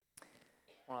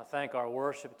I want to thank our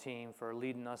worship team for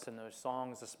leading us in those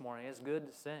songs this morning. It's good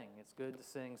to sing. It's good to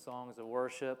sing songs of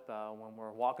worship. When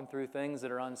we're walking through things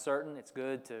that are uncertain, it's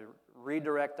good to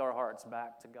redirect our hearts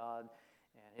back to God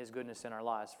and His goodness in our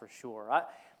lives for sure.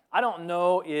 I don't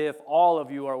know if all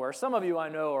of you are aware. Some of you I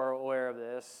know are aware of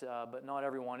this, but not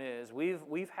everyone is.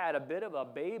 We've had a bit of a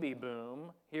baby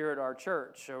boom here at our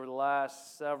church over the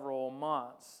last several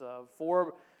months.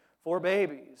 Four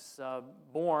babies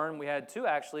born. We had two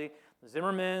actually. The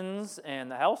Zimmermans and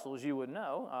the Helsels, you would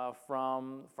know,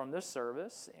 from this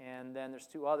service. And then there's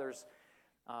two others,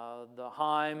 the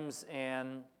Himes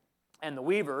and the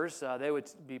Weavers. They would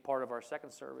be part of our second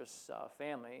service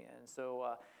family. And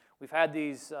so we've had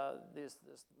this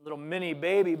little mini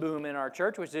baby boom in our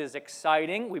church, which is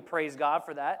exciting. We praise God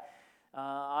for that.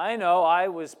 I know I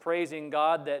was praising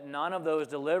God that none of those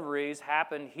deliveries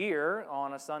happened here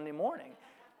on a Sunday morning.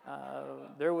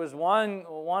 There was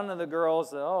one of the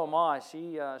girls. Oh my,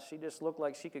 she just looked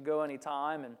like she could go any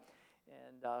time, and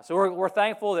so we're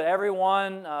thankful that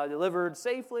everyone delivered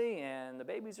safely, and the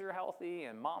babies are healthy,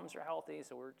 and moms are healthy.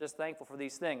 So we're just thankful for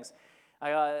these things.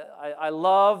 I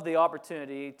love the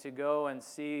opportunity to go and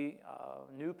see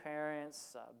new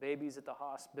parents, babies at the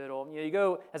hospital. You know, you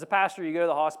go as a pastor, you go to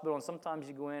the hospital, and sometimes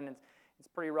you go in and it's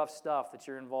pretty rough stuff that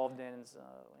you're involved in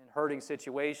hurting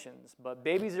situations. But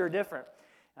babies are different.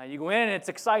 You go in and it's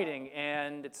exciting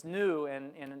and it's new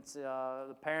and it's,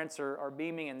 the parents are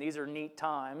beaming and these are neat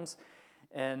times.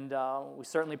 And we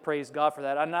certainly praise God for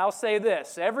that. And I'll say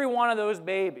this, every one of those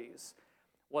babies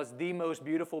was the most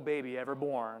beautiful baby ever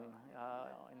born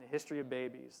in the history of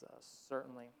babies,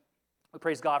 certainly. We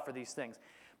praise God for these things.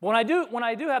 But when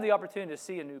I do have the opportunity to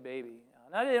see a new baby,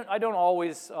 and I don't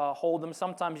always hold them.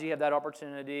 Sometimes you have that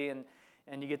opportunity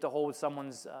and you get to hold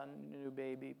someone's new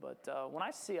baby. But when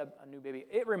I see a new baby,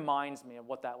 it reminds me of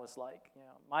what that was like. You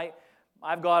know,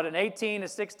 I've got an 18, a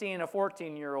 16, and a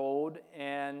 14-year-old,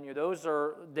 and you know, those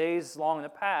are days long in the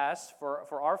past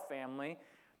for our family.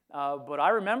 But I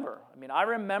remember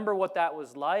what that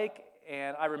was like,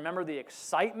 and I remember the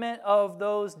excitement of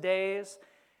those days.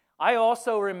 I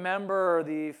also remember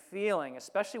the feeling,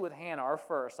 especially with Hannah, our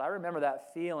first, I remember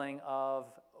that feeling of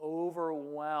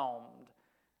overwhelmed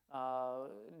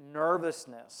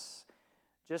nervousness,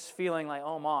 just feeling like,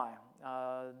 oh my,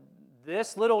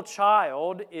 this little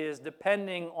child is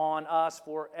depending on us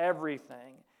for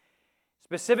everything.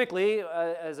 Specifically,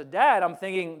 as a dad, I'm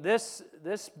thinking this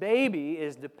baby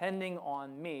is depending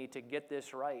on me to get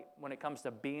this right when it comes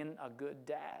to being a good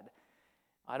dad.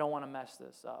 I don't want to mess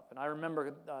this up. And I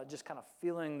remember just kind of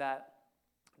feeling that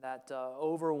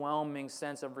overwhelming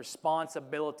sense of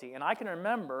responsibility. And I can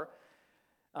remember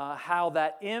how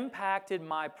that impacted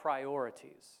my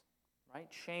priorities, right?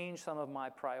 Changed some of my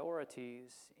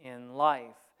priorities in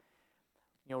life.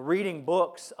 You know, reading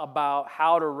books about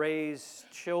how to raise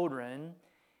children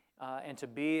and to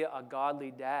be a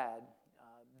godly dad,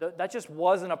 that just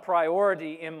wasn't a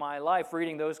priority in my life,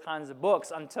 reading those kinds of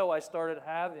books, until I started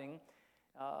having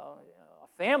a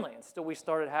family, and still we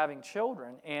started having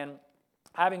children. And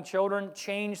having children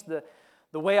changed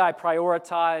the way I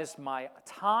prioritize my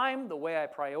time, the way I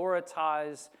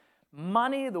prioritize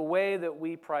money, the way that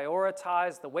we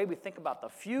prioritize, the way we think about the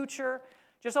future.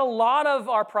 Just a lot of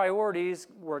our priorities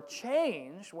were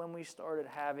changed when we started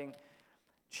having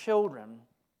children.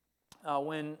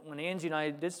 When Angie and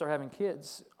I did start having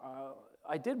kids,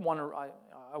 I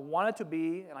wanted to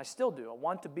be, and I still do, I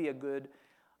want to be a good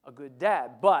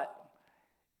dad. But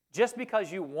just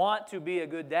because you want to be a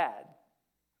good dad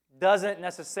doesn't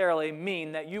necessarily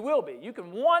mean that you will be. You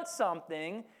can want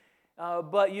something,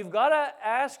 but you've got to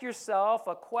ask yourself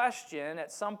a question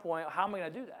at some point, how am I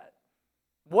going to do that?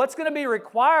 What's going to be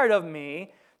required of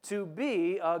me to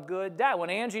be a good dad? When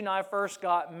Angie and I first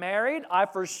got married, I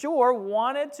for sure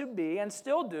wanted to be, and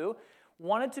still do,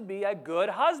 wanted to be a good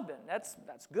husband. That's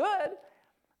good.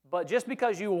 But just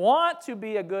because you want to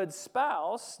be a good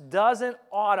spouse doesn't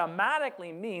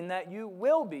automatically mean that you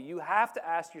will be. You have to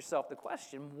ask yourself the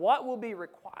question, what will be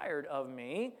required of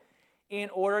me in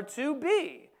order to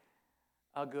be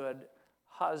a good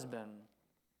husband?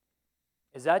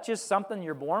 Is that just something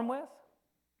you're born with?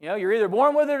 You know, you're either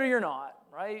born with it or you're not,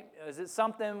 right? Is it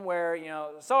something where, you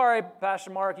know, sorry,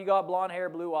 Pastor Mark, you got blonde hair,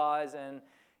 blue eyes, and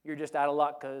you're just out of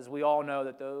luck, because we all know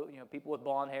that people with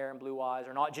blonde hair and blue eyes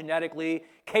are not genetically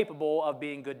capable of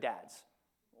being good dads.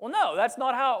 Well, no, that's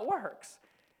not how it works.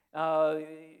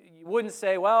 You wouldn't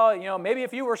say, well, you know, maybe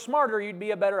if you were smarter, you'd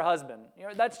be a better husband. You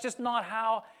know, that's just not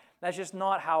how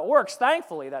it works.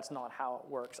 Thankfully, that's not how it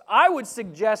works. I would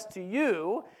suggest to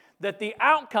you that the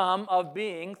outcome of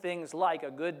being things like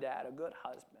a good dad, a good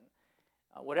husband,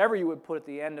 whatever you would put at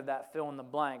the end of that fill in the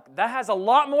blank, that has a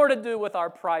lot more to do with our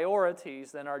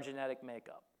priorities than our genetic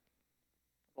makeup.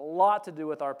 A lot to do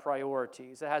with our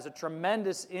priorities. It has a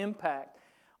tremendous impact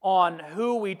on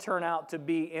who we turn out to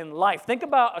be in life. Think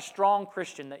about a strong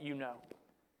Christian that you know.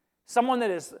 Someone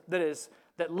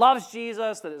that loves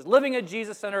Jesus, that is living a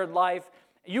Jesus-centered life.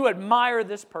 You admire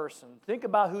this person. Think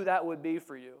about who that would be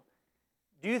for you.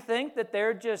 Do you think that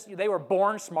they were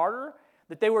born smarter?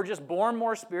 That they were just born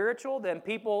more spiritual than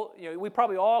people? We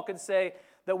probably all could say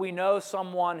that we know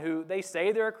someone who they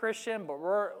say they're a Christian, but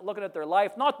we're looking at their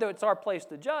life. Not that it's our place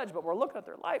to judge, but we're looking at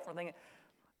their life. We're thinking,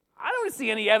 I don't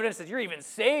see any evidence that you're even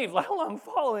saved, let alone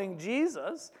following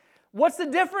Jesus. What's the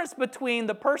difference between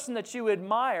the person that you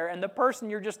admire and the person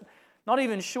you're just not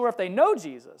even sure if they know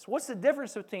Jesus? What's the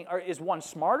difference between, is one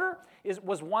smarter?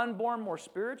 Was one born more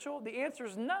spiritual? The answer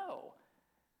is no.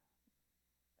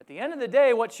 At the end of the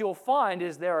day, what you'll find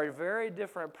is there are very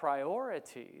different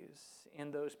priorities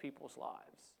in those people's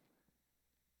lives.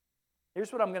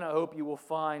 Here's what I'm going to hope you will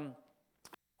find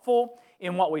helpful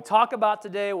in what we talk about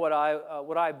today, what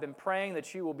I've been praying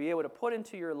that you will be able to put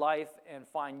into your life and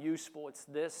find useful. It's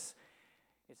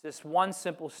this one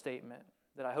simple statement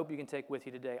that I hope you can take with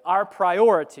you today. Our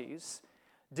priorities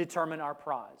determine our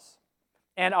prize,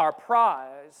 and our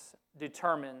prize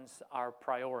determines our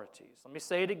priorities. Let me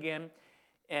say it again.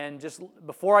 And just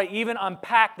before I even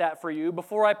unpack that for you,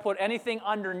 before I put anything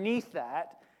underneath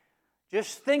that,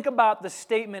 just think about the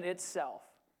statement itself.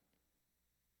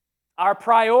 Our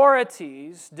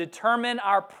priorities determine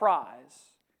our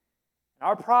prize. And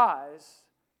our prize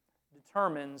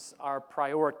determines our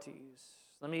priorities.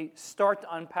 Let me start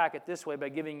to unpack it this way by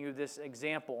giving you this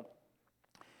example.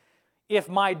 If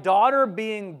my daughter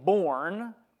being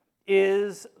born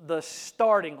is the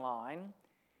starting line,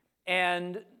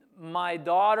 and my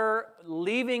daughter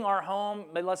leaving our home,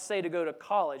 let's say to go to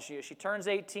college, she turns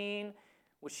 18,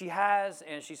 which she has,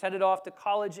 and she's headed off to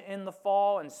college in the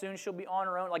fall, and soon she'll be on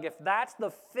her own. Like if that's the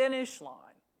finish line,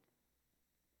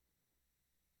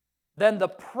 then the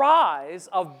prize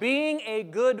of being a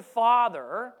good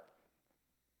father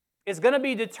is going to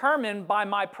be determined by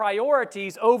my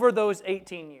priorities over those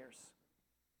 18 years.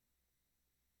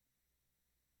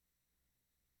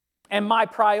 And my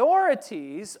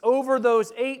priorities over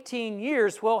those 18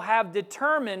 years will have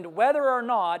determined whether or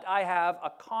not I have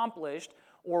accomplished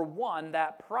or won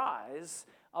that prize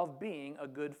of being a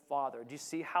good father. Do you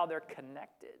see how they're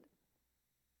connected?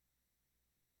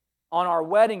 On our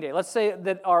wedding day, let's say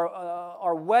that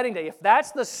our wedding day, if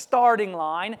that's the starting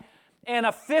line and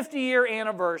a 50-year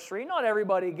anniversary, not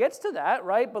everybody gets to that,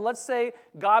 right? But let's say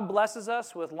God blesses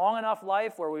us with long enough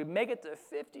life where we make it to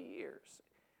 50 years.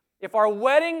 If our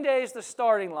wedding day is the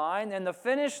starting line and the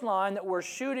finish line that we're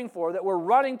shooting for, that we're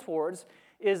running towards,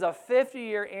 is a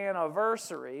 50-year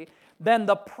anniversary, then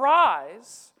the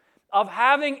prize of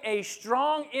having a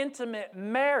strong, intimate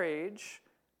marriage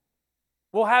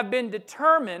will have been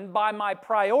determined by my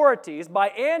priorities, by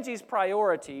Angie's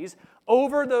priorities,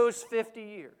 over those 50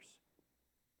 years.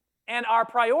 And our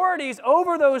priorities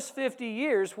over those 50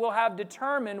 years will have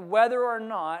determined whether or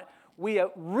not we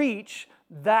reach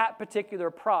that particular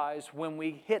prize when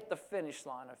we hit the finish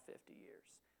line of 50 years.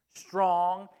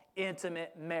 Strong,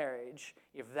 intimate marriage.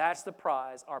 If that's the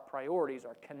prize, our priorities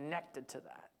are connected to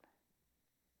that.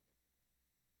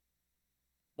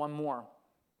 One more.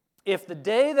 If the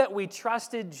day that we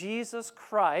trusted Jesus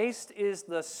Christ is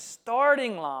the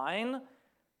starting line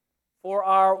for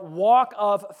our walk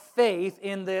of faith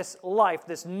in this life,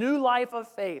 this new life of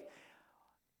faith,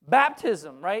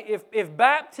 baptism, right? If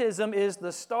baptism is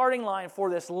the starting line for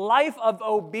this life of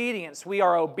obedience, we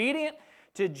are obedient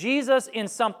to Jesus in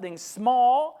something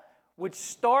small, which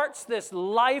starts this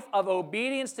life of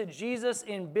obedience to Jesus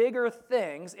in bigger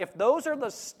things. If those are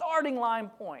the starting line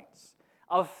points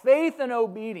of faith and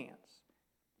obedience,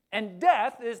 and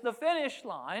death is the finish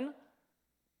line,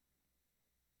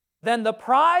 then the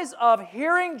prize of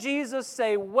hearing Jesus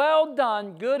say, "Well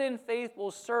done, good and faithful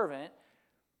servant,"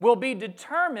 will be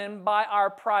determined by our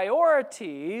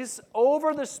priorities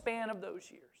over the span of those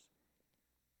years.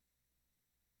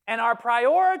 And our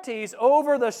priorities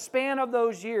over the span of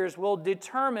those years will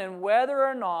determine whether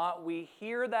or not we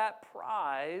hear that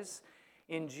prize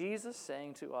in Jesus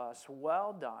saying to us,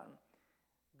 "Well done,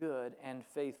 good and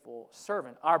faithful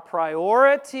servant." Our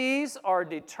priorities are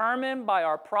determined by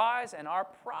our prize, and our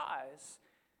prize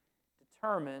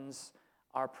determines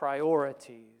our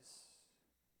priorities.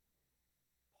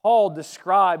 Paul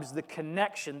describes the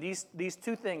connection. These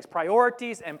two things,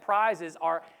 priorities and prizes,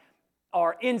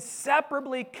 are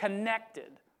inseparably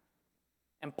connected.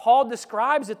 And Paul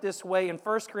describes it this way in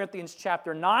 1 Corinthians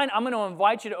chapter 9. I'm going to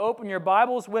invite you to open your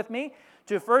Bibles with me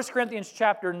to 1 Corinthians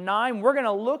chapter 9. We're going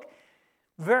to look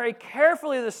very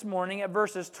carefully this morning at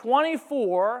verses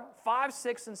 24, 5,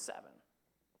 6, and 7.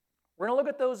 We're going to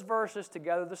look at those verses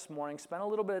together this morning, spend a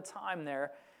little bit of time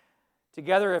there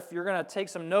together. If you're going to take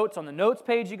some notes on the notes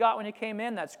page you got when you came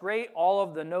in, that's great. All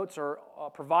of the notes are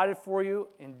provided for you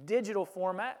in digital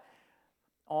format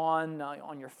on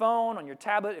your phone, on your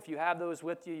tablet. If you have those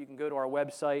with you, you can go to our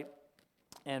website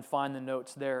and find the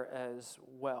notes there as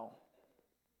well.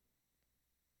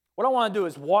 What I want to do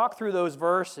is walk through those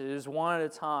verses one at a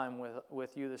time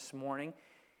with you this morning.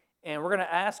 And we're going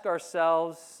to ask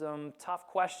ourselves some tough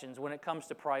questions when it comes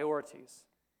to priorities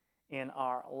in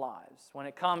our lives, when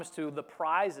it comes to the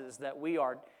prizes that we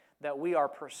are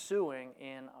pursuing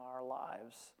in our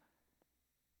lives.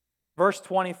 Verse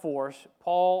 24,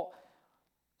 Paul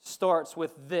starts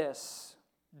with this: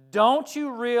 "Don't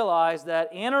you realize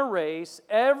that in a race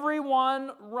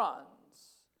everyone runs,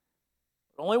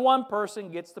 but only one person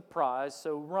gets the prize,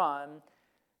 so run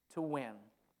to win."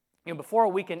 Before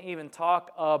we can even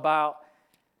talk about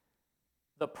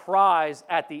the prize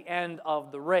at the end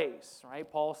of the race,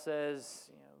 right? Paul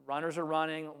says, runners are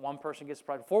running, one person gets the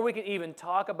prize. Before we can even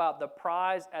talk about the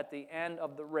prize at the end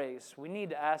of the race, we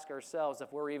need to ask ourselves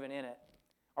if we're even in it.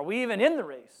 Are we even in the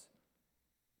race?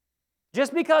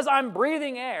 Just because I'm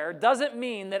breathing air doesn't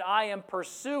mean that I am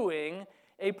pursuing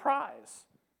a prize.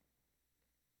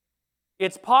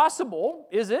 It's possible,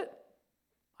 is it?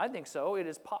 I think so. It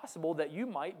is possible that you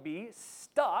might be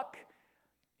stuck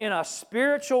in a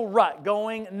spiritual rut,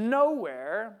 going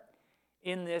nowhere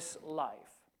in this life.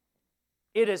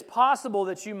 It is possible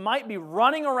that you might be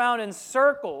running around in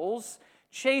circles,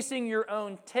 chasing your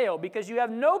own tail, because you have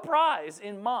no prize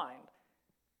in mind.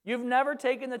 You've never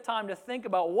taken the time to think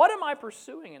about, what am I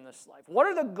pursuing in this life? What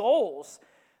are the goals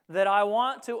that I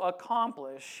want to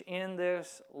accomplish in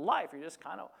this life? You're just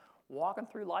kind of walking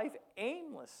through life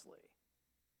aimlessly.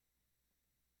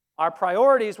 Our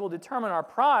priorities will determine our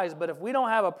prize, but if we don't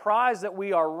have a prize that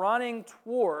we are running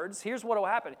towards, here's what will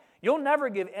happen. You'll never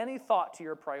give any thought to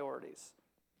your priorities.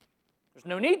 There's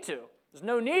no need to. There's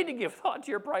no need to give thought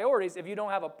to your priorities if you don't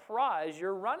have a prize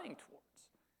you're running towards.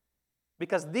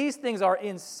 Because these things are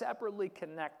inseparably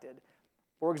connected.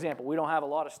 For example, we don't have a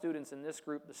lot of students in this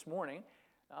group this morning,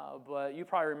 but you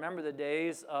probably remember the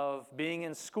days of being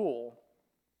in school.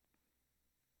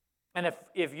 And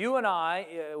if you and I,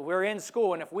 we're in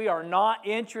school, and if we are not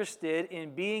interested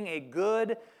in being a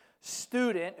good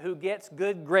student who gets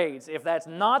good grades, if that's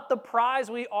not the prize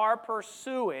we are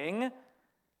pursuing,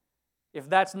 if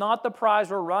that's not the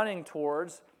prize we're running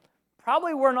towards,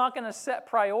 probably we're not going to set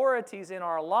priorities in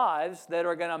our lives that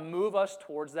are going to move us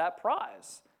towards that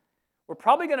prize. We're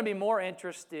probably going to be more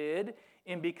interested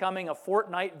in becoming a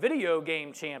Fortnite video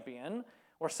game champion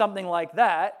or something like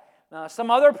that.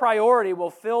 Some other priority will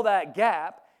fill that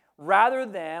gap rather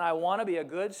than I want to be a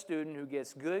good student who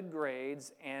gets good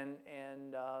grades and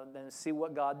then see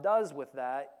what God does with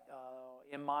that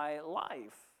in my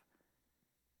life.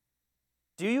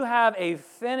 Do you have a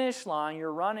finish line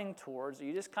you're running towards? Or are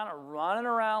you just kind of running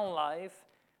around life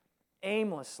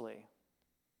aimlessly?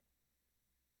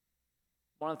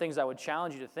 One of the things I would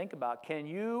challenge you to think about, can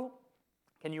you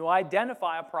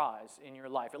identify a prize in your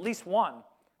life? At least one.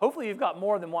 Hopefully you've got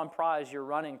more than one prize you're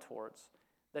running towards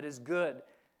that is good.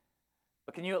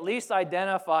 But can you at least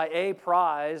identify a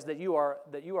prize that you are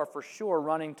for sure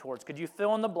running towards? Could you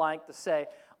fill in the blank to say,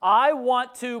 I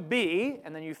want to be,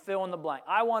 and then you fill in the blank.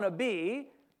 I want to be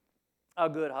a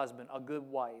good husband, a good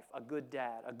wife, a good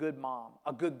dad, a good mom,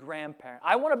 a good grandparent.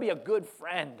 I want to be a good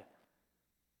friend.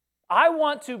 I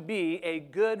want to be a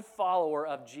good follower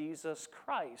of Jesus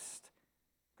Christ.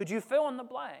 Could you fill in the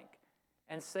blank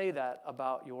and say that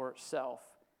about yourself?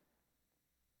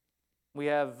 We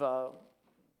have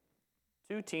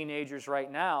 2 teenagers right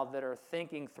now that are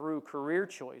thinking through career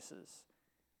choices.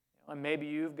 And maybe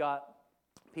you've got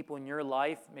people in your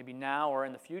life, maybe now or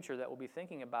in the future, that will be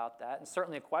thinking about that. And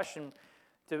certainly a question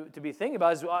to be thinking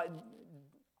about is,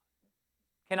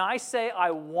 can I say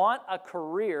I want a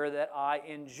career that I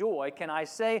enjoy? Can I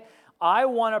say I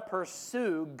want to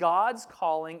pursue God's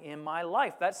calling in my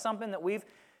life? That's something that we've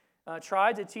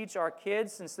tried to teach our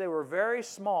kids since they were very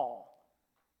small,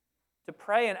 to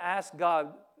pray and ask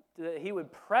God that He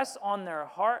would press on their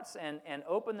hearts and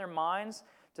open their minds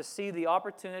to see the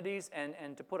opportunities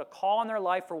and to put a call on their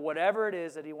life for whatever it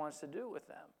is that He wants to do with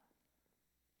them.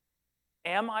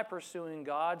 Am I pursuing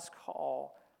God's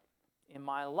call in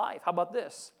my life? How about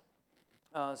this?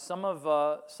 Some of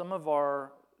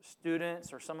our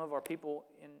students or some of our people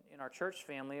in our church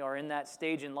family are in that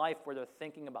stage in life where they're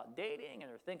thinking about dating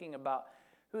and they're thinking about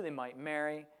who they might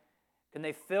marry. Can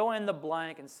they fill in the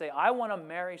blank and say, I want to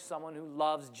marry someone who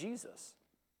loves Jesus?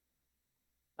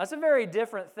 That's a very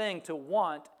different thing to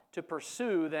want to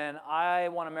pursue than I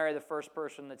want to marry the first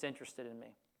person that's interested in me.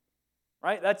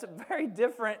 Right? That's a very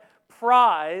different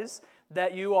prize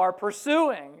that you are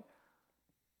pursuing.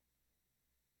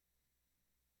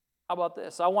 How about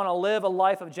this? I want to live a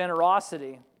life of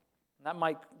generosity. That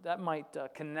might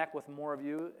connect with more of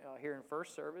you here in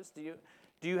first service.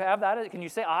 Do you have that? Can you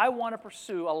say, I want to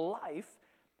pursue a life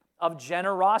of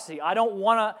generosity? I don't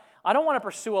want to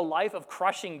pursue a life of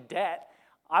crushing debt.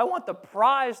 I want the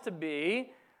prize to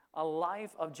be a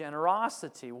life of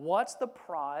generosity. What's the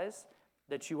prize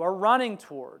that you are running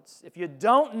towards? If you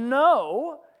don't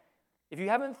know, if you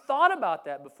haven't thought about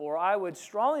that before, I would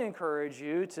strongly encourage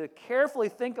you to carefully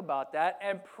think about that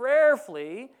and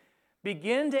prayerfully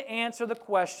begin to answer the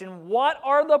question, what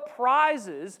are the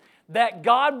prizes that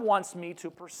God wants me to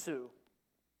pursue?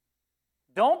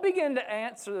 Don't begin to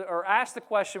answer or ask the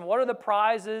question, what are the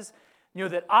prizes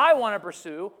that I want to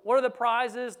pursue? What are the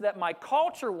prizes that my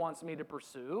culture wants me to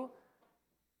pursue?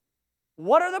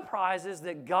 What are the prizes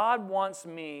that God wants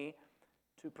me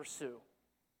to pursue?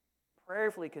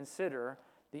 Prayerfully consider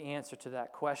the answer to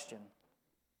that question.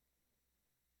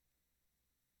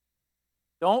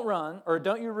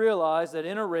 Don't you realize that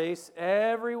in a race,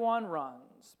 everyone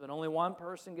runs, but only one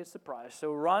person gets the prize?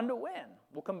 So run to win.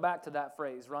 We'll come back to that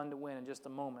phrase, run to win, in just a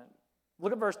moment.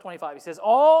 Look at verse 25. He says,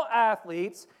 all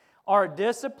athletes are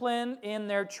disciplined in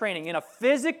their training. In a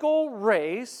physical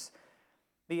race,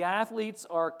 the athletes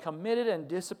are committed and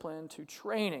disciplined to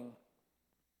training.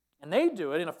 And they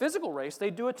do it, in a physical race, they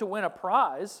do it to win a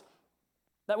prize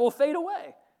that will fade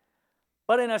away.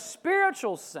 But in a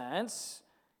spiritual sense,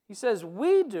 he says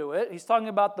we do it. He's talking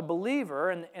about the believer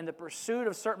and the pursuit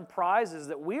of certain prizes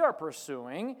that we are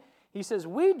pursuing. He says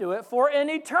we do it for an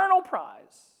eternal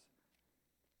prize.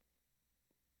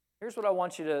 Here's what I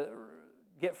want you to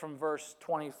get from verse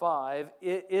 25.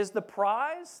 Is the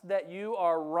prize that you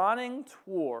are running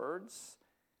towards,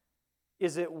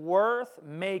 is it worth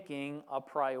making a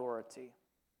priority?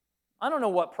 I don't know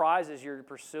what prizes you're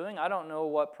pursuing. I don't know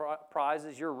what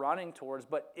prizes you're running towards,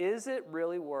 but is it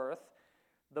really worth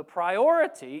the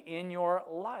priority in your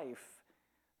life?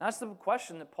 That's the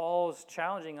question that Paul is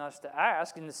challenging us to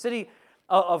ask. In the city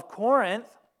of Corinth,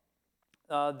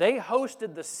 they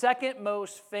hosted the second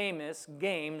most famous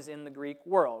games in the Greek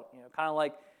world. Kind of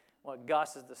like what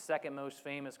Gus is the second most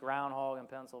famous groundhog in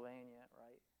Pennsylvania,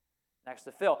 right? Next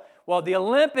to Phil. Well, the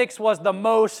Olympics was the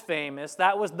most famous.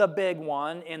 That was the big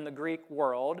one in the Greek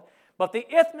world. But the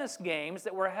Isthmus Games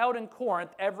that were held in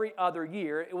Corinth every other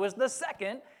year, it was the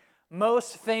second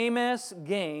most famous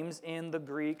games in the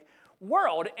Greek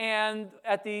world. And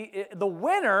at the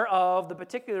winner of the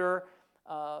particular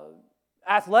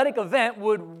athletic event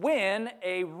would win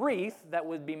a wreath that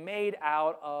would be made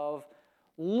out of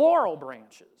laurel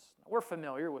branches. We're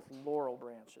familiar with laurel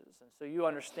branches, and so you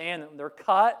understand that they're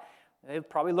cut. They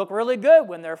probably look really good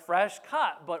when they're fresh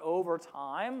cut, but over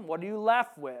time, what are you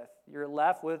left with? You're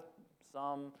left with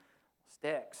some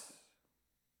sticks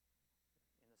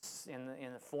in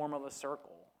the form of a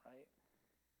circle, right?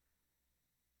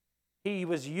 He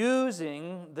was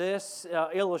using this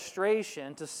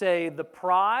illustration to say the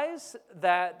prize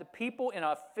that the people in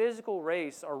a physical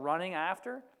race are running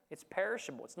after, it's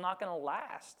perishable. It's not going to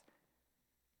last.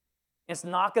 It's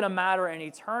not going to matter in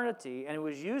eternity. And he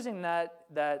was using that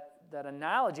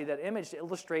analogy, that image, to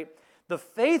illustrate the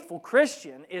faithful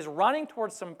Christian is running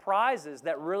towards some prizes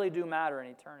that really do matter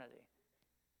in eternity.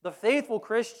 The faithful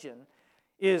Christian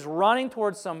is running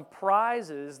towards some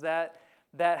prizes that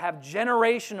have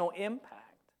generational impact.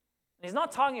 And he's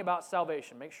not talking about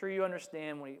salvation. Make sure you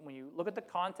understand when you look at the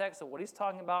context of what he's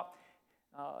talking about,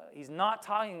 he's not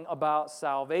talking about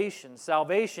salvation.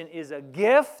 Salvation is a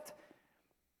gift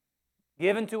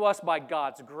given to us by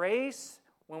God's grace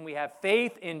when we have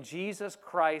faith in Jesus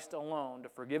Christ alone to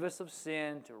forgive us of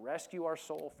sin, to rescue our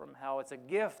soul from hell. It's a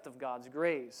gift of God's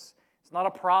grace. It's not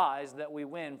a prize that we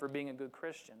win for being a good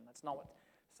Christian. That's not what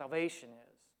salvation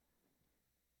is.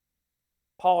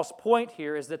 Paul's point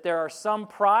here is that there are some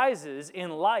prizes in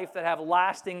life that have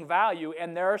lasting value,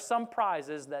 and there are some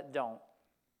prizes that don't.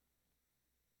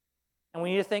 And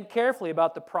we need to think carefully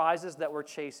about the prizes that we're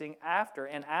chasing after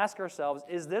and ask ourselves,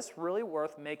 is this really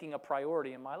worth making a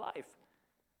priority in my life?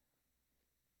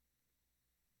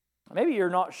 Maybe you're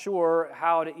not sure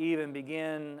how to even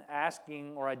begin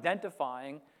asking or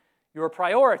identifying your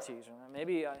priorities.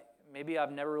 Maybe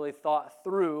I've never really thought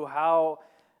through how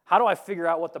do I figure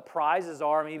out what the prizes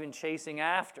are I'm even chasing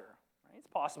after. It's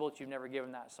possible that you've never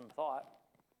given that some thought.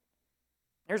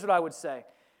 Here's what I would say.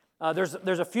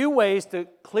 There's a few ways to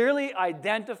clearly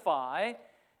identify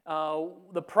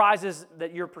the prizes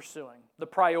that you're pursuing, the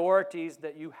priorities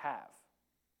that you have.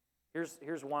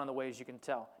 Here's one of the ways you can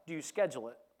tell. Do you schedule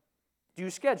it? Do you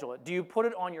schedule it? Do you put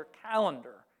it on your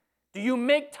calendar? Do you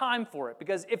make time for it?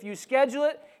 Because if you schedule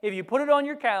it, if you put it on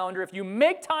your calendar, if you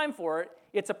make time for it,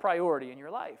 it's a priority in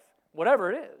your life, whatever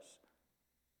it is.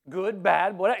 Good,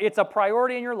 bad, whatever. It's a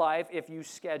priority in your life if you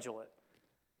schedule it.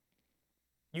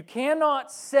 You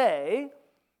cannot say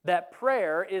that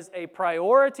prayer is a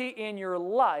priority in your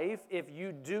life if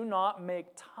you do not make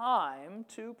time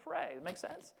to pray. Does that make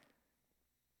sense?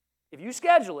 If you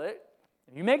schedule it,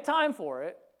 if you make time for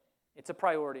it, it's a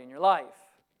priority in your life.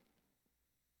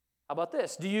 How about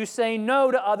this? Do you say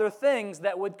no to other things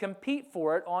that would compete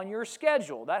for it on your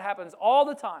schedule? That happens all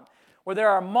the time, where there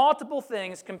are multiple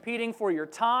things competing for your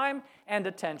time and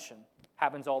attention.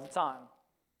 Happens all the time.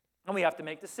 And we have to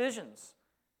make decisions.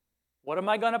 What am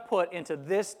I going to put into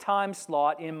this time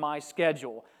slot in my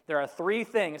schedule? There are 3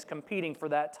 things competing for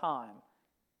that time.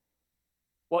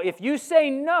 Well, if you say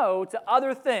no to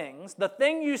other things, the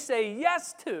thing you say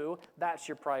yes to, that's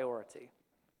your priority.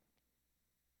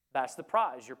 That's the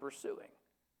prize you're pursuing.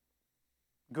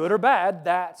 Good or bad,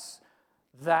 that's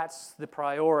the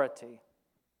priority.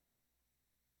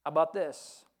 How about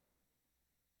this?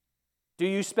 Do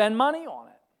you spend money on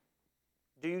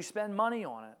it? Do you spend money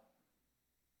on it?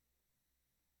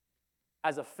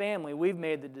 As a family, we've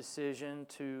made the decision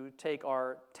to take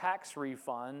our tax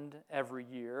refund every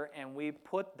year, and we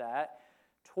put that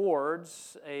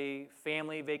towards a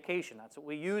family vacation. That's what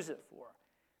we use it for.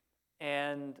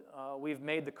 And we've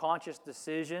made the conscious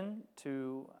decision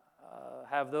to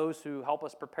have those who help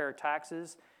us prepare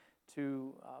taxes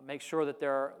to make sure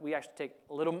that we actually take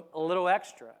a little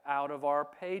extra out of our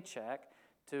paycheck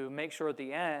to make sure at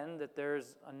the end that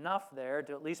there's enough there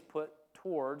to at least put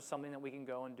towards something that we can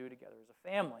go and do together as a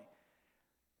family.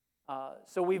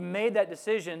 So we've made that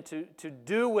decision to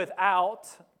do without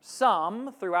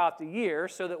some throughout the year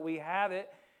so that we have it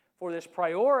for this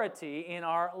priority in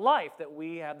our life, that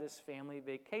we have this family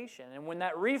vacation. And when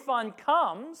that refund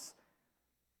comes,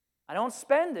 I don't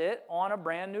spend it on a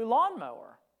brand new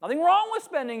lawnmower. Nothing wrong with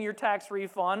spending your tax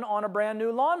refund on a brand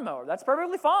new lawnmower. That's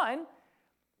perfectly fine.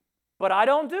 But I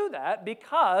don't do that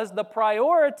because the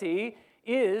priority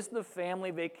is the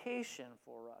family vacation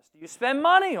for us. Do you spend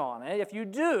money on it? If you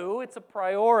do, it's a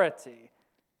priority.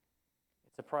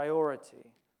 It's a priority.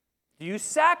 Do you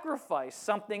sacrifice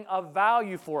something of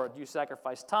value for it? Do you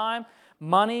sacrifice time,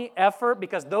 money, effort?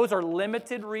 Because those are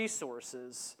limited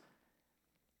resources.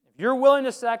 If you're willing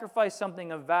to sacrifice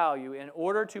something of value in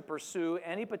order to pursue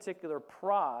any particular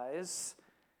prize,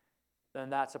 then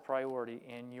that's a priority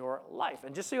in your life.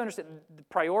 And just so you understand, the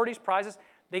priorities, prizes,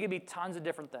 they can be tons of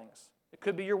different things. It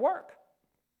could be your work.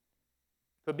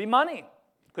 It could be money.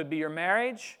 It could be your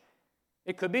marriage.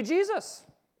 It could be Jesus.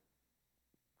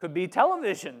 It could be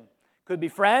television. It could be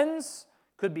friends.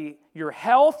 It could be your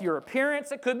health, your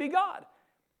appearance. It could be God.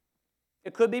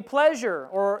 It could be pleasure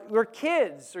or your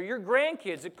kids or your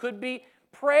grandkids. It could be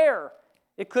prayer.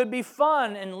 It could be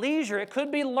fun and leisure. It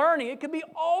could be learning. It could be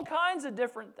all kinds of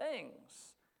different things.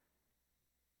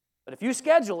 But if you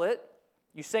schedule it,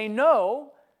 you say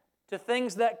no to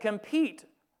things that compete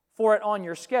for it on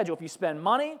your schedule. If you spend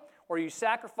money or you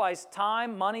sacrifice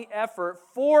time, money, effort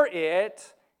for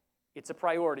it, it's a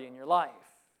priority in your life.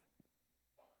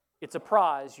 It's a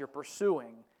prize you're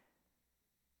pursuing.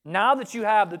 Now that you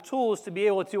have the tools to be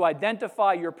able to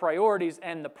identify your priorities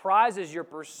and the prizes you're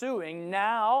pursuing,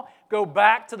 now go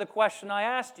back to the question I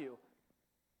asked you.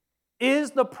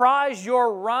 Is the prize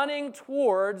you're running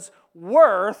towards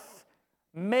worth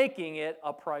making it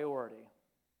a priority?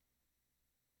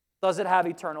 Does it have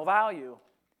eternal value?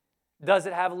 Does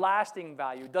it have lasting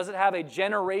value? Does it have a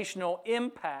generational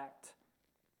impact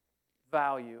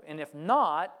value? And if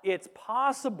not, it's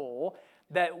possible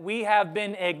that we have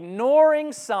been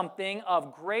ignoring something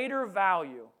of greater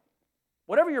value.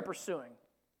 Whatever you're pursuing,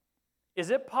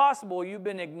 is it possible you've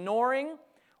been ignoring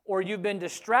or you've been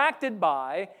distracted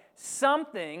by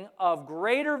something of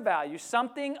greater value,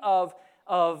 something of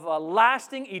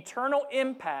lasting eternal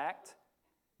impact,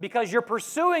 because you're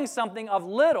pursuing something of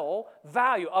little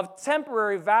value, of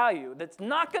temporary value, that's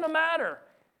not going to matter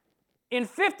in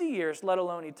 50 years, let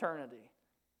alone eternity?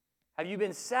 Have you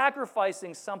been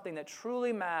sacrificing something that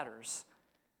truly matters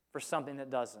for something that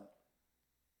doesn't?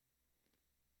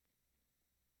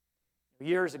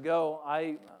 Years ago,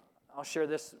 I'll share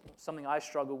this, something I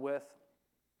struggled with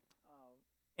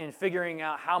in figuring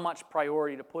out how much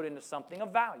priority to put into something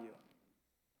of value.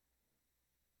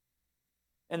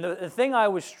 And the thing I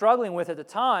was struggling with at the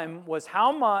time was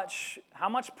how much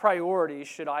priority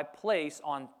should I place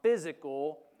on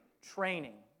physical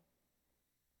training?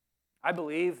 I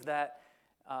believe that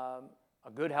a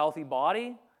good, healthy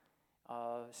body,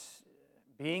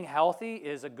 being healthy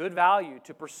is a good value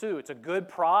to pursue. It's a good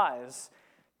prize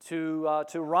to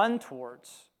run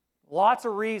towards. Lots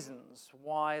of reasons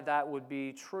why that would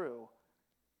be true.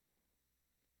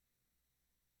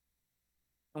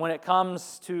 And when it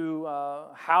comes to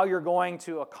how you're going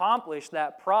to accomplish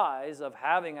that prize of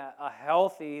having a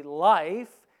healthy life,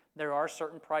 there are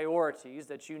certain priorities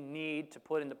that you need to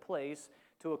put into place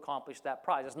to accomplish that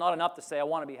prize. It's not enough to say, I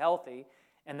want to be healthy,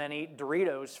 and then eat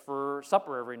Doritos for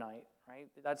supper every night, right?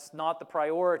 That's not the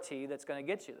priority that's going to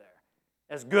get you there,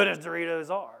 as good as Doritos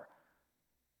are.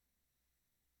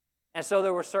 And so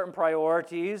there were certain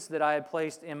priorities that I had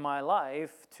placed in my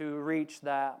life to reach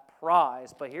that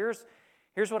prize. But here's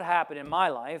what happened in my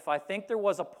life. I think there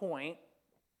was a point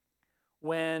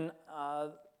when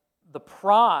the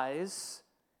prize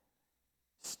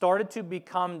started to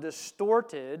become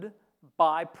distorted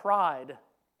by pride.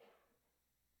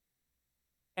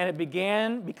 And it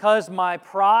began because my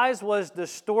prize was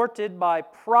distorted by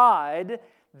pride.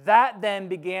 That then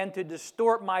began to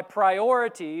distort my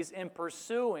priorities in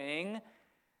pursuing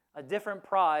a different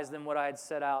prize than what I had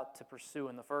set out to pursue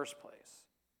in the first place.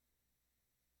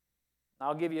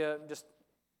 I'll give you just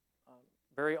a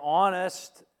very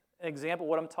honest example of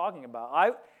what I'm talking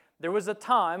about. There was a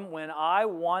time when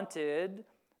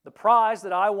the prize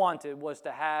that I wanted was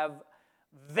to have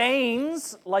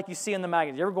veins like you see in the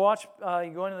magazines. You ever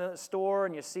you go into the store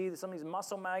and you see some of these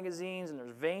muscle magazines and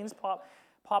there's veins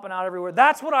popping out everywhere?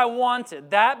 That's what I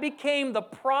wanted. That became the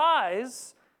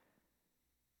prize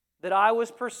that I was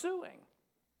pursuing.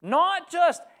 Not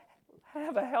just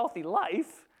have a healthy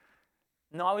life.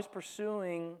 No, I was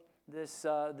pursuing this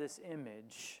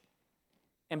image.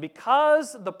 And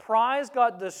because the prize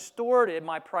got distorted,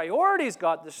 my priorities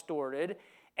got distorted,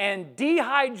 and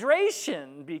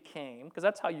dehydration became, because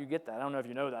that's how you get that. I don't know if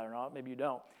you know that or not. Maybe you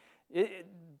don't.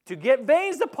 To get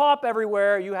veins to pop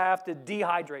everywhere, you have to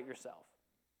dehydrate yourself,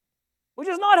 which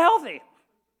is not healthy.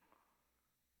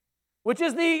 Which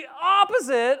is the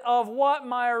opposite of what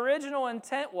my original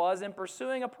intent was in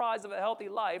pursuing a prize of a healthy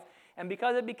life. And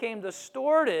because it became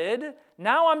distorted,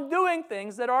 now I'm doing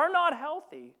things that are not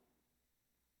healthy.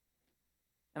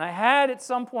 And I had at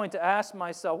some point to ask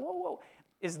myself, whoa,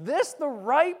 is this the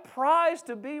right prize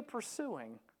to be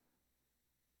pursuing?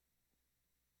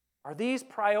 Are these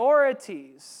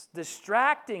priorities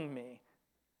distracting me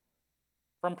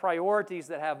from priorities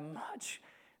that have much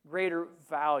greater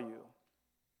value?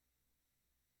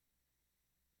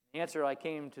 The answer I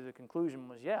came to the conclusion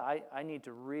was, yeah, I need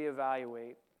to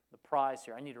reevaluate the prize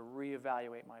here. I need to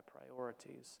reevaluate my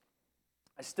priorities.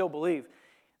 I still believe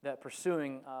that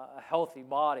pursuing a healthy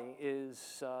body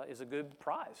is a good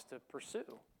prize to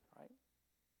pursue, right?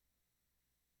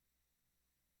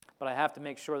 But I have to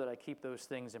make sure that I keep those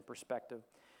things in perspective.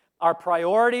 Our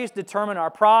priorities determine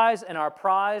our prize, and our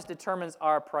prize determines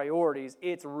our priorities.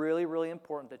 It's really, really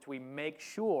important that we make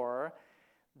sure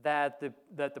that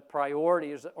the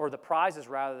priorities, or the prizes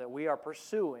rather, that we are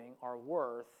pursuing are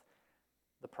worth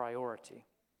the priority.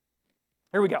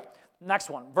 Here we go.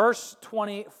 Next one. Verse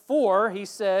 24, he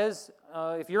says,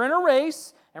 if you're in a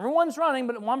race, everyone's running,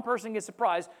 but one person gets the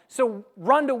prize, so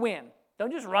run to win.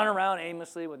 Don't just run around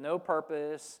aimlessly with no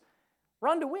purpose.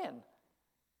 Run to win.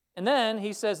 And then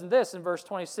he says this in verse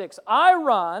 26, I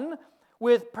run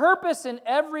with purpose in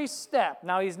every step.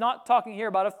 Now, he's not talking here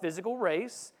about a physical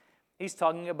race. He's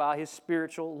talking about his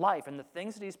spiritual life and the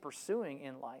things that he's pursuing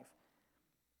in life.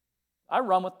 I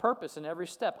run with purpose in every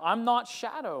step. I'm not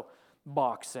shadow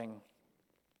boxing.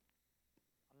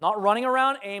 I'm not running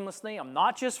around aimlessly. I'm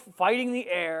not just fighting the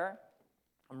air.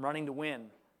 I'm running to win.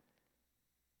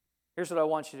 Here's what I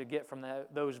want you to get from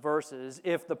those verses.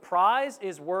 If the prize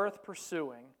is worth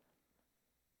pursuing,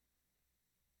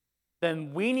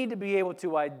 then we need to be able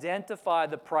to identify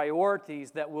the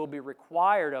priorities that will be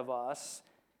required of us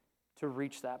to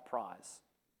reach that prize.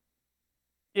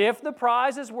 If the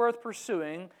prize is worth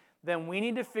pursuing, then we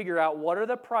need to figure out what are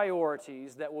the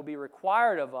priorities that will be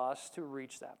required of us to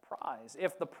reach that prize.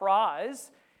 If the prize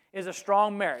is a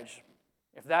strong marriage,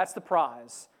 if that's the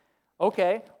prize,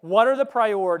 okay, what are the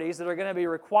priorities that are going to be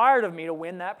required of me to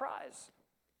win that prize?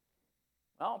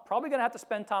 Well, probably going to have to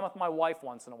spend time with my wife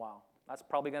once in a while. That's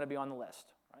probably going to be on the list,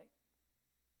 right?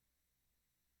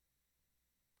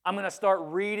 I'm going to start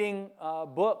reading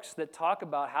books that talk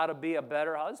about how to be a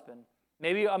better husband.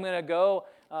 Maybe I'm going to go,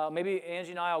 maybe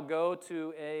Angie and I will go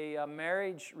to a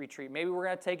marriage retreat. Maybe we're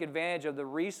going to take advantage of the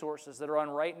resources that are on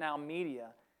Right Now Media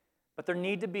But there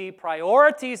need to be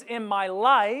priorities in my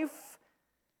life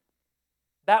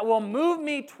that will move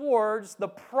me towards the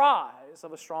prize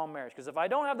of a strong marriage. Because if I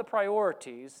don't have the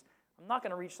priorities, I'm not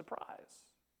going to reach the prize.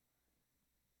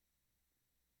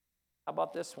 How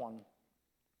about this one?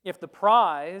 If the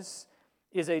prize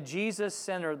is a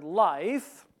Jesus-centered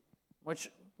life,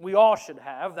 which we all should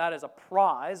have, that is a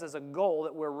prize, as a goal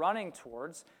that we're running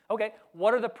towards. Okay,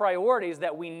 what are the priorities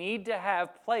that we need to have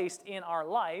placed in our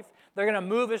life? They're going to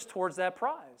move us towards that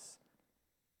prize.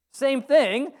 Same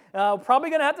thing, probably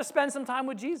going to have to spend some time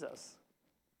with Jesus.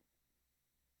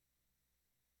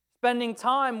 Spending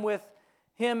time with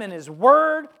Him in His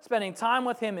Word, spending time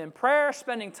with Him in prayer,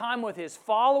 spending time with His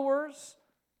followers,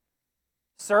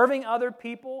 serving other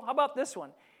people. How about this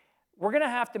one? We're going to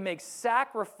have to make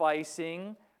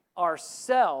sacrificing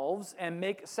ourselves and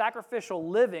make sacrificial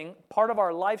living part of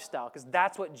our lifestyle, because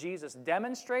that's what Jesus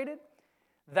demonstrated.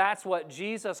 That's what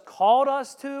Jesus called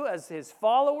us to as His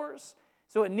followers.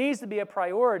 So it needs to be a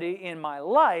priority in my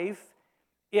life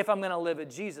if I'm going to live a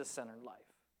Jesus-centered life.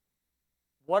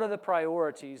 What are the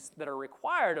priorities that are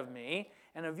required of me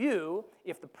and of you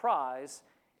if the prize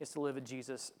is to live a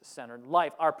Jesus-centered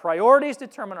life? Our priorities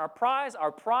determine our prize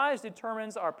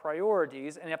determines our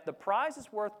priorities, and if the prize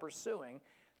is worth pursuing,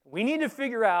 we need to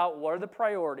figure out what are the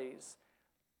priorities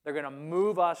that are going to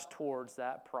move us towards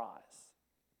that prize.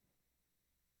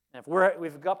 And if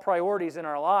we've got priorities in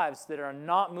our lives that are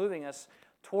not moving us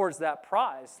towards that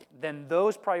prize, then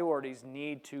those priorities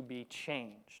need to be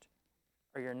changed,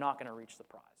 or you're not going to reach the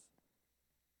prize.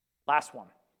 Last one,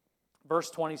 verse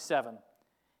 27.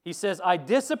 He says, I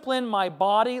discipline my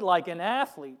body like an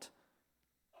athlete,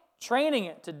 training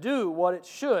it to do what it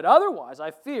should. Otherwise,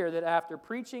 I fear that after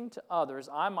preaching to others,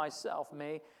 I myself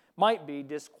might be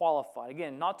disqualified.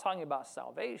 Again, not talking about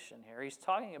salvation here. He's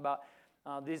talking about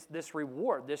this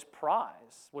reward, this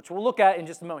prize, which we'll look at in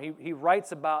just a moment. He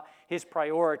writes about his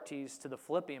priorities to the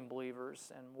Philippian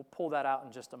believers, and we'll pull that out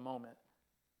in just a moment.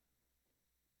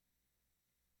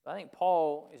 I think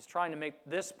Paul is trying to make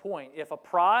this point. If a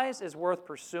prize is worth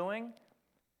pursuing,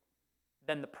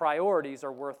 then the priorities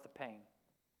are worth the pain.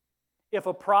 If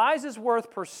a prize is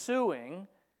worth pursuing,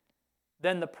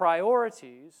 then the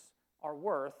priorities are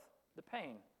worth the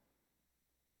pain.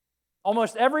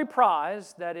 Almost every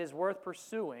prize that is worth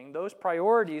pursuing, those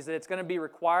priorities that it's going to be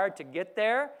required to get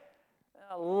there,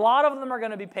 a lot of them are going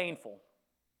to be painful.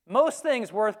 Most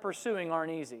things worth pursuing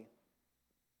aren't easy.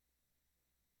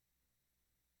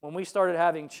 When we started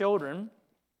having children,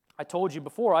 I told you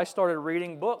before, I started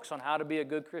reading books on how to be a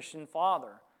good Christian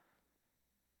father.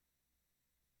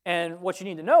 And what you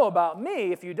need to know about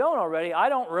me, if you don't already, I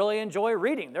don't really enjoy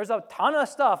reading. There's a ton of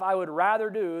stuff I would rather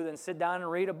do than sit down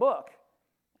and read a book.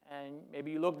 And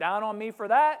maybe you look down on me for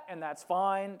that, and that's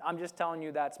fine. I'm just telling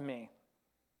you that's me.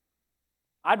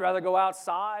 I'd rather go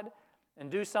outside and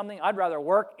do something. I'd rather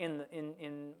work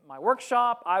in my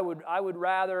workshop. I would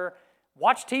rather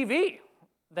watch TV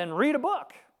than read a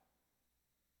book.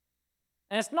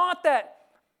 And it's not that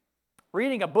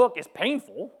reading a book is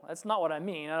painful. That's not what I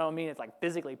mean. I don't mean it's like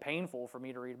physically painful for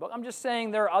me to read a book. I'm just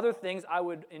saying there are other things I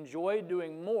would enjoy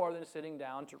doing more than sitting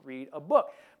down to read a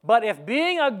book. But if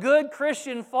being a good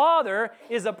Christian father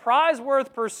is a prize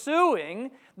worth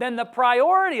pursuing, then the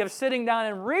priority of sitting down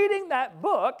and reading that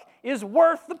book is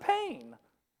worth the pain.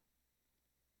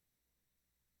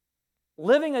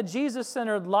 Living a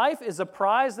Jesus-centered life is a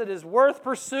prize that is worth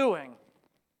pursuing.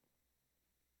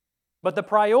 But the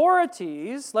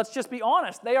priorities, let's just be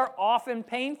honest, they are often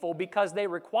painful because they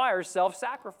require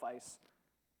self-sacrifice.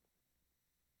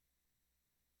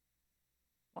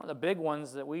 One of the big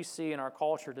ones that we see in our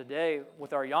culture today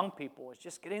with our young people is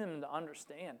just getting them to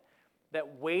understand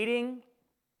that waiting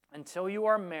until you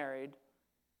are married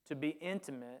to be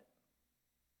intimate,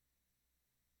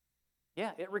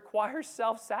 yeah, it requires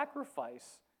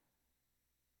self-sacrifice.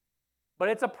 But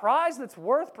it's a prize that's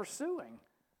worth pursuing.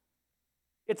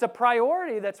 It's a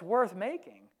priority that's worth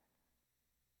making.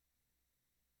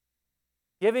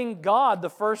 Giving God the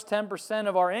first 10%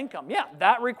 of our income, yeah,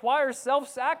 that requires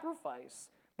self-sacrifice.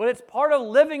 But it's part of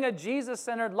living a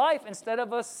Jesus-centered life instead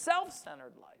of a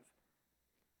self-centered life.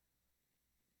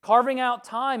 Carving out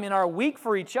time in our week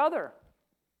for each other,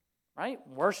 right?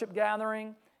 Worship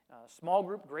gathering, small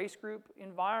group, grace group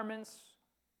environments.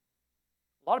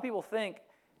 A lot of people think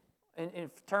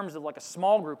in terms of like a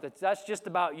small group that's just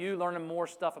about you learning more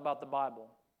stuff about the Bible.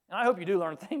 And I hope you do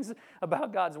learn things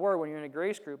about God's Word when you're in a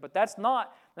grace group, but that's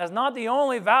not the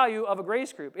only value of a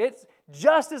grace group. It's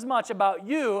just as much about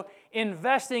you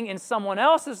investing in someone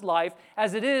else's life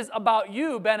as it is about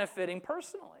you benefiting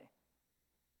personally.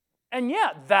 And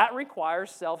yeah, that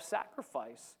requires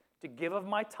self-sacrifice to give of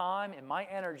my time and my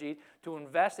energy to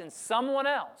invest in someone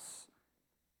else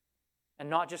and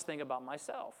not just think about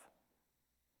myself.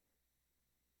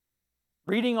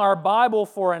 Reading our Bible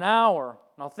for an hour.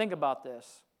 Now think about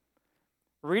this.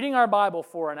 Reading our Bible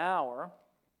for an hour,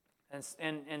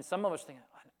 and some of us think,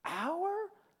 an hour?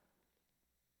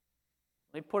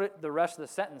 Let me put the rest of the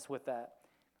sentence with that.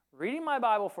 Reading my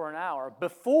Bible for an hour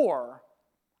before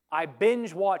I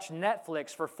binge watch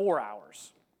Netflix for 4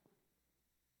 hours.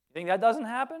 You think that doesn't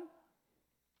happen?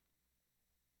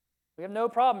 We have no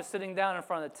problem sitting down in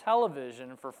front of the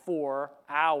television for 4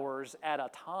 hours at a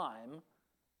time.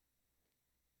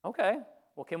 Okay,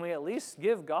 well, can we at least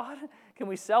give God? Can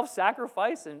we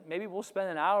self-sacrifice and maybe we'll spend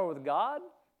an hour with God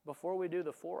before we do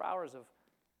the 4 hours of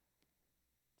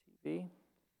TV?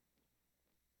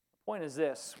 The point is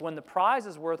this: when the prize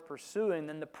is worth pursuing,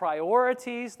 then the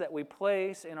priorities that we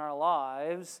place in our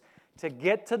lives to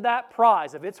get to that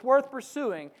prize, if it's worth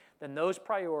pursuing, then those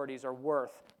priorities are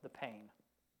worth the pain.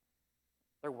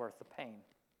 They're worth the pain.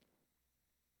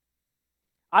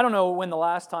 I don't know when the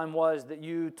last time was that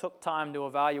you took time to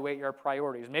evaluate your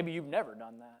priorities. Maybe you've never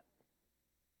done that.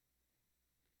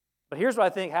 But here's what I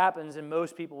think happens in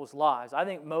most people's lives. I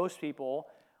think most people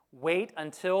wait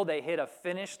until they hit a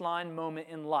finish line moment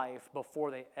in life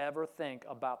before they ever think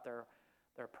about their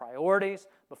priorities,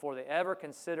 before they ever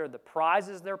consider the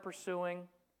prizes they're pursuing.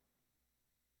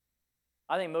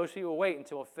 I think most people wait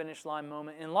until a finish line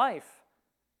moment in life.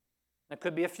 It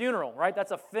could be a funeral, right?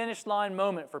 That's a finish line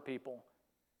moment for people.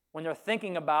 When they're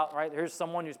thinking about, right, here's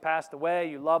someone who's passed away,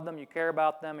 you love them, you care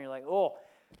about them, and you're like, oh,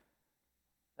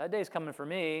 that day's coming for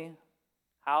me.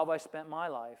 How have I spent my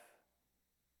life?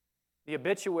 The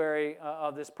obituary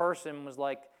of this person was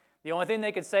like, the only thing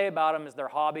they could say about them is their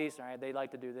hobbies. Right? They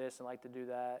like to do this and like to do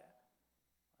that.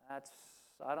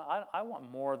 I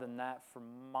want more than that for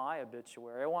my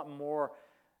obituary. I want more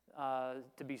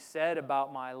to be said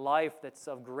about my life that's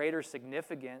of greater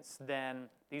significance than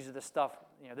this is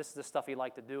the stuff he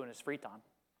liked to do in his free time.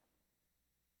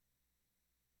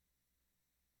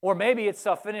 Or maybe it's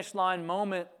a finish line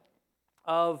moment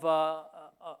of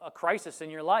a crisis in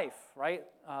your life, right?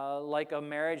 Like a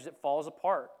marriage that falls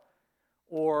apart,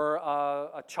 or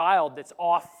a child that's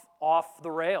off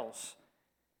the rails,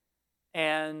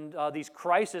 and these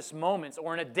crisis moments,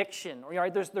 or an addiction,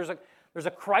 right? There's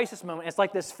a crisis moment. It's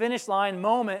like this finish line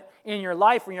moment in your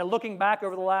life when you're looking back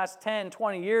over the last 10,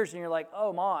 20 years, and you're like,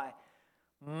 oh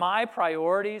my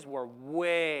priorities were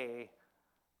way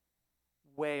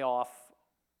off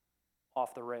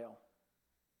the rail.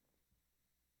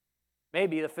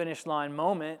 Maybe the finish line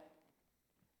moment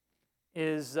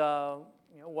is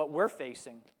what we're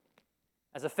facing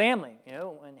as a family.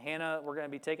 And Hannah, we're going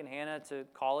to be taking Hannah to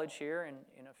college here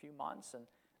in a few months, and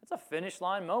it's a finish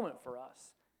line moment for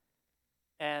us.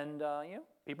 And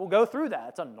people go through that.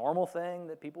 It's a normal thing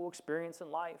that people experience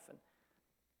in life,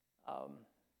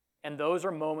 and those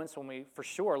are moments when we, for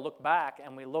sure, look back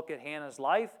and we look at Hannah's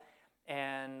life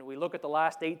and we look at the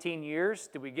last 18 years.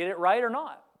 Did we get it right or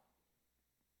not?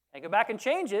 And go back and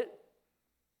change it,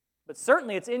 but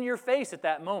certainly it's in your face at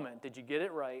that moment. Did you get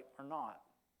it right or not?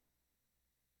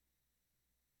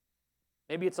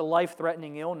 Maybe it's a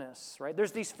life-threatening illness, right?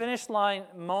 There's these finish line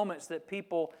moments that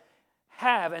people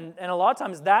have, and a lot of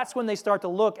times that's when they start to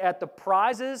look at the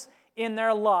prizes in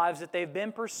their lives that they've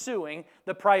been pursuing,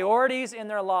 the priorities in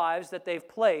their lives that they've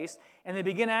placed, and they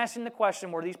begin asking the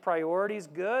question, were these priorities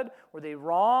good? Were they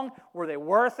wrong? Were they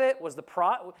worth it?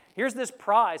 Here's this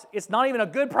prize. It's not even a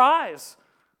good prize.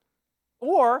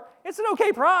 Or, it's an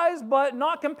okay prize, but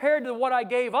not compared to what I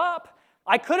gave up.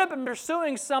 I could have been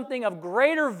pursuing something of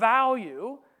greater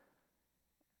value,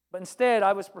 but instead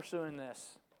I was pursuing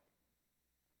this.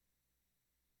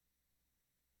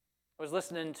 I was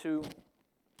listening to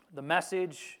The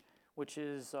Message, which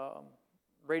is a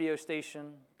radio station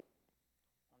on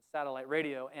satellite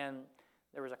radio, and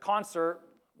there was a concert,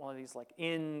 one of these like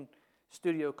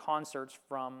in-studio concerts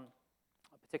from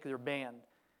a particular band.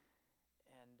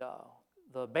 And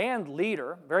the band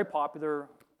leader, very popular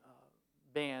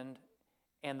band,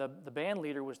 and the band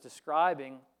leader was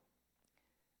describing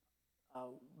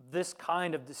this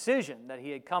kind of decision that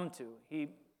he had come to. He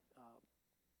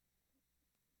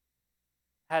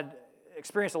had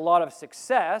experienced a lot of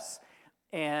success,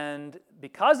 and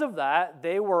because of that,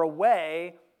 they were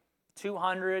away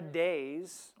 200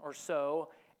 days or so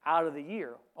out of the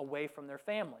year, away from their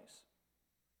families.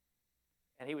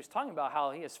 And he was talking about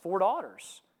how he has 4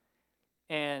 daughters,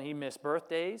 and he missed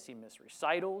birthdays, he missed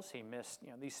recitals, he missed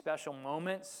these special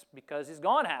moments because he's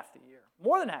gone half the year,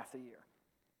 more than half the year.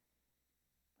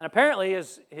 And apparently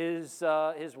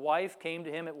his wife came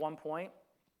to him at one point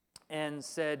and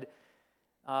said,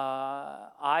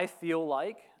 I feel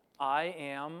like I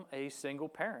am a single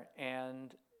parent,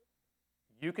 and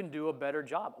you can do a better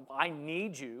job. I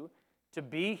need you to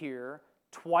be here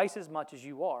twice as much as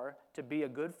you are, to be a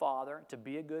good father, to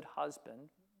be a good husband.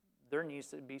 There needs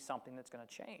to be something that's going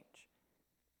to change.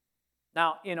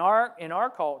 Now, in our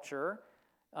culture,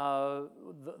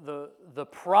 the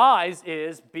prize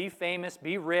is be famous,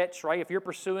 be rich, right? If you're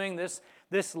pursuing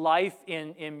this life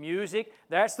in music,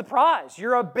 that's the prize.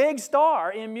 You're a big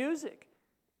star in music.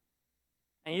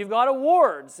 And you've got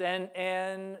awards,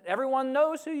 and everyone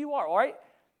knows who you are, all right?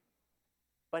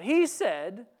 But he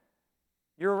said,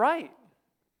 you're right.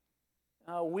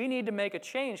 We need to make a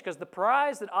change, because the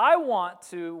prize that I want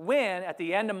to win at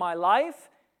the end of my life,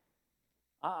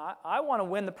 I want to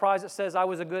win the prize that says I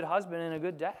was a good husband and a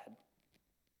good dad.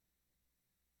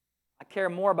 I care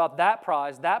more about that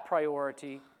prize, that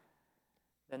priority,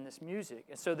 than this music.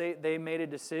 And so they made a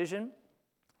decision.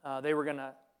 They were going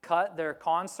to cut their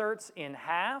concerts in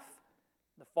half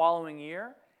the following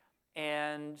year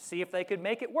and see if they could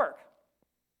make it work.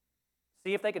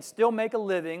 See if they could still make a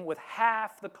living with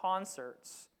half the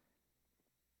concerts.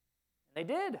 And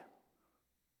they did.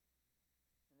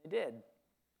 They did.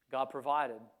 God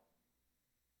provided.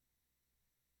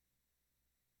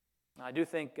 I do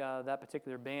think that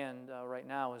particular band right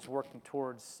now is working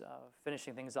towards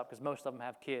finishing things up, because most of them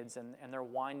have kids, and they're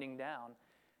winding down,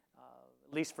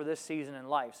 at least for this season in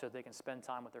life, so that they can spend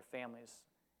time with their families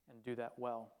and do that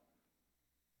well.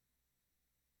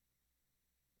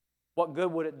 What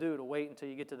good would it do to wait until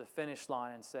you get to the finish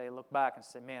line and look back and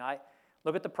say, man,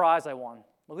 look at the prize I won.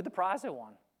 Look at the prize I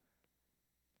won.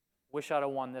 Wish I'd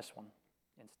have won this one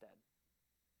instead.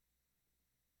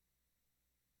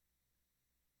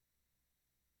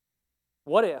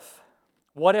 What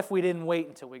if we didn't wait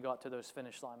until we got to those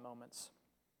finish line moments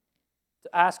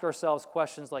to ask ourselves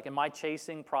questions like, am I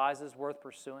chasing prizes worth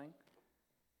pursuing?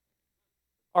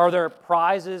 Are there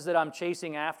prizes that I'm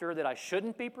chasing after that I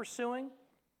shouldn't be pursuing?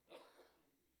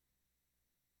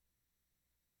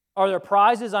 Are there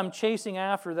prizes I'm chasing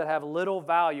after that have little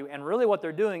value? And really what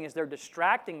they're doing is they're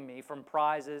distracting me from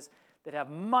prizes that have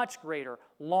much greater,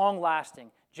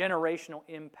 long-lasting, generational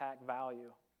impact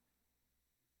value.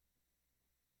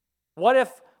 What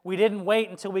if we didn't wait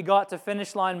until we got to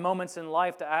finish line moments in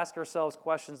life to ask ourselves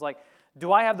questions like,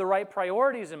 do I have the right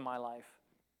priorities in my life?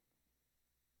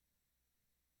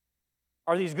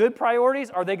 Are these good priorities?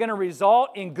 Are they going to result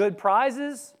in good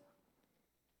prizes?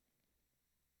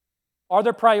 Are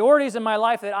there priorities in my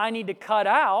life that I need to cut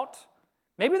out?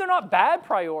 Maybe they're not bad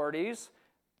priorities,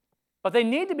 but they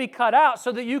need to be cut out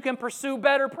so that you can pursue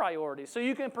better priorities, so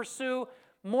you can pursue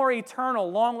more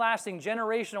eternal, long-lasting,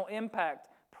 generational impact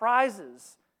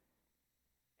prizes.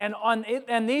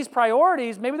 And these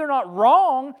priorities, maybe they're not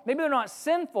wrong, maybe they're not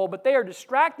sinful, but they are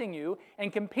distracting you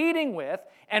and competing with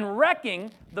and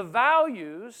wrecking the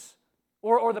values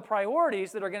or the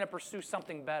priorities that are going to pursue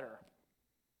something better.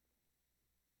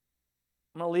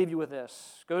 I'm going to leave you with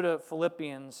this. Go to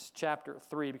Philippians chapter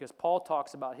 3, because Paul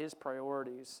talks about his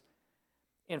priorities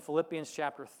in Philippians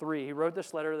chapter 3. He wrote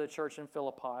this letter to the church in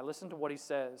Philippi. Listen to what he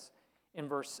says in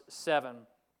verse 7.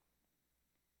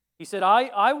 He said,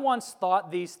 I once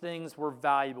thought these things were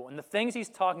valuable. And the things he's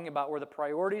talking about were the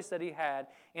priorities that he had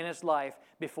in his life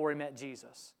before he met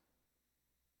Jesus.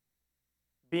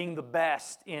 Being the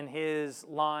best in his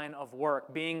line of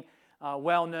work, being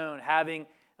well-known, having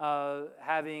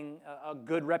a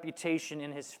good reputation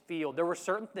in his field. There were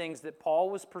certain things that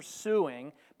Paul was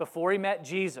pursuing before he met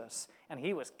Jesus, and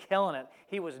he was killing it.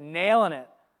 He was nailing it.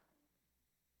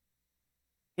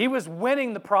 He was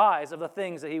winning the prize of the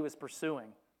things that he was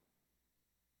pursuing.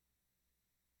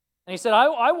 And he said,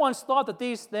 I once thought that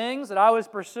these things that I was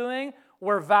pursuing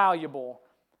were valuable,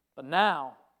 but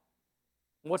now,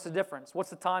 what's the difference?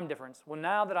 What's the time difference? Well,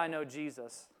 now that I know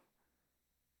Jesus,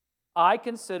 I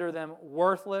consider them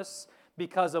worthless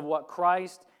because of what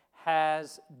Christ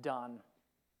has done.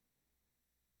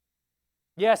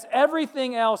 Yes,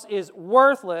 everything else is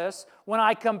worthless when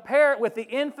I compare it with the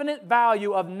infinite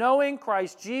value of knowing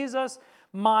Christ Jesus,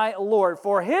 my Lord.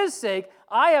 For His sake,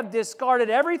 I have discarded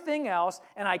everything else,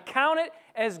 and I count it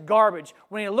as garbage.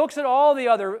 When he looks at all the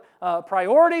other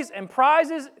priorities and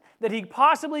prizes that he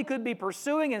possibly could be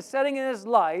pursuing and setting in his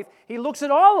life, he looks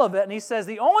at all of it and he says,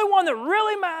 the only one that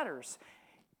really matters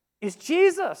is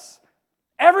Jesus.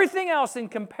 Everything else, in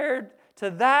compared to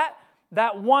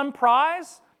that one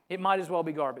prize, it might as well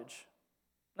be garbage.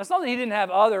 That's not that he didn't have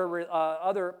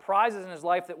other prizes in his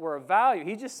life that were of value.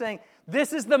 He's just saying,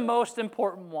 this is the most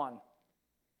important one.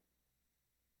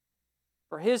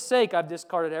 For His sake, I've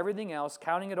discarded everything else,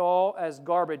 counting it all as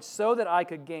garbage, so that I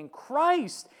could gain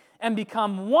Christ and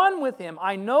become one with Him.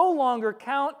 I no longer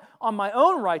count on my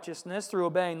own righteousness through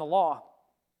obeying the law.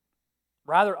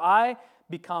 Rather, I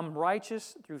become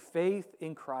righteous through faith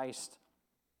in Christ.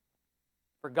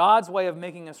 For God's way of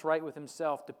making us right with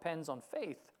Himself depends on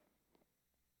faith.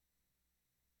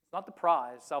 It's not the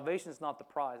prize. Salvation is not the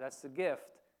prize. That's the gift.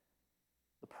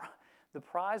 The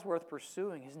prize worth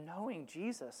pursuing is knowing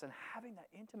Jesus and having that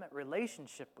intimate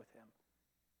relationship with Him.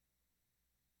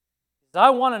 I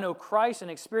want to know Christ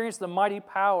and experience the mighty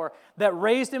power that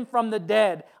raised Him from the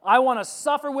dead. I want to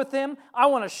suffer with Him. I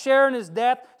want to share in His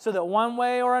death so that one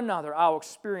way or another I'll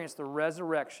experience the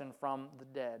resurrection from the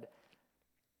dead.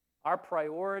 Our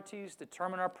priorities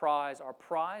determine our prize. Our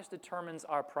prize determines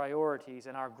our priorities.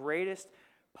 And our greatest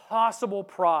possible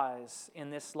prize in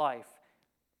this life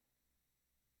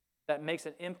that makes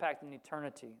an impact in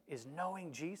eternity is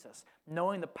knowing Jesus,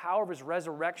 knowing the power of His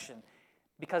resurrection.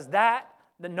 Because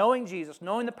the knowing Jesus,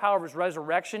 knowing the power of His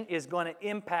resurrection is going to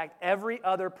impact every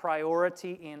other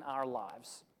priority in our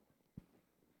lives.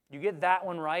 You get that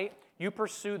one right, you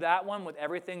pursue that one with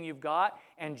everything you've got,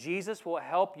 and Jesus will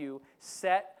help you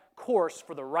set course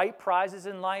for the right prizes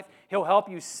in life. He'll help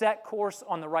you set course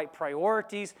on the right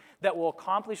priorities that will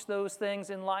accomplish those things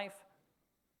in life.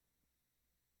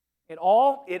 It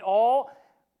all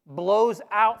blows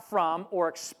out from or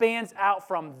expands out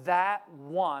from that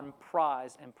one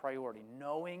prize and priority,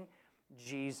 knowing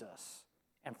Jesus.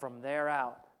 And from there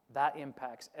out, that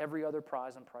impacts every other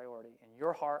prize and priority in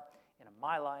your heart and in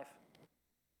my life.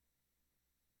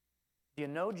 Do you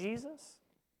know Jesus?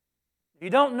 If you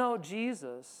don't know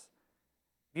Jesus,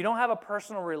 if you don't have a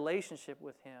personal relationship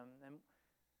with Him,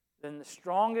 then the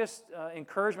strongest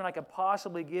encouragement I could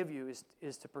possibly give you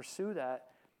is to pursue that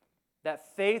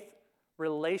faith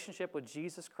relationship with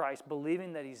Jesus Christ,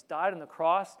 believing that He's died on the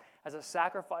cross as a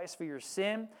sacrifice for your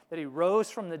sin, that He rose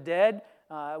from the dead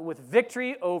with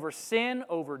victory over sin,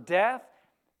 over death,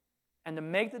 and to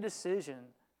make the decision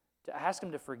to ask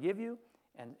Him to forgive you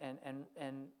and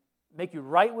make you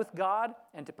right with God,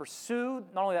 and to pursue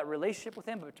not only that relationship with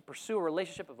Him, but to pursue a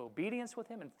relationship of obedience with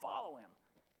Him and follow Him.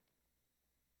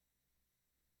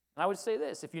 And I would say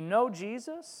this, if you know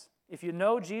Jesus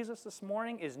this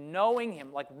morning, is knowing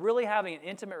Him, like really having an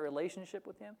intimate relationship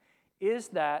with Him, is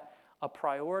that a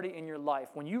priority in your life?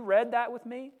 When you read that with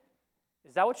me,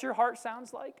 is that what your heart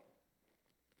sounds like?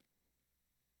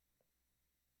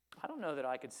 I don't know that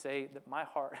I could say that my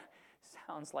heart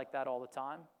sounds like that all the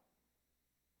time.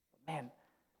 Man,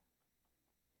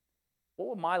 what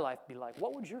would my life be like?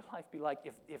 What would your life be like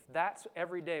if that's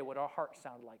every day what our heart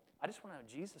sounded like? I just want to know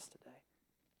Jesus today.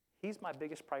 He's my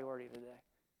biggest priority today.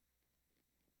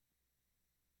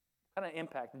 What kind of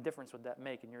impact and difference would that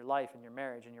make in your life, in your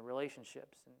marriage, in your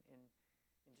relationships, and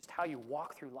just how you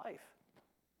walk through life?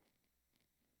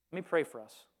 Let me pray for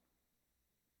us.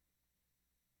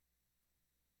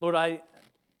 Lord, I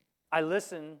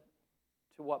listen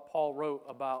to what Paul wrote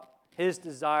about his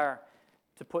desire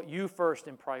to put you first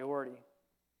in priority,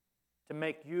 to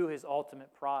make you his ultimate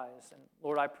prize. And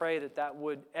Lord, I pray that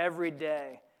would every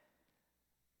day,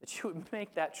 that you would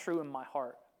make that true in my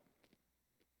heart.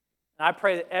 And I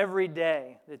pray that every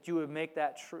day that you would make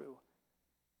that true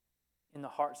in the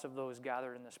hearts of those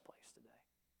gathered in this place today.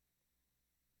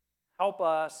 Help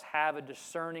us have a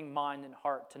discerning mind and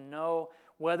heart to know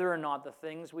whether or not the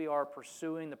things we are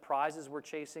pursuing, the prizes we're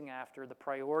chasing after, the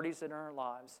priorities in our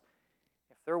lives,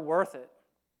 if they're worth it,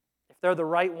 if they're the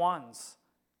right ones,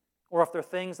 or if they're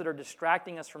things that are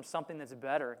distracting us from something that's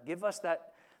better. Give us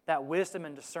that wisdom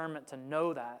and discernment to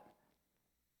know that.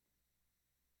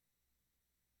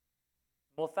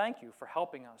 Well, thank you for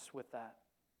helping us with that.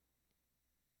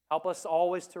 Help us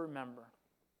always to remember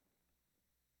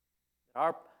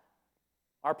that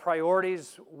our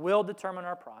priorities will determine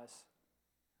our prize.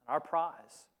 Our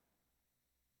prize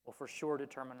will for sure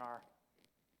determine our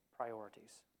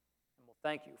priorities. And we'll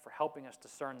thank you for helping us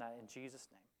discern that in Jesus'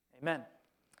 name. Amen.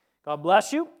 God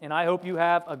bless you, and I hope you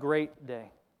have a great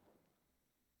day.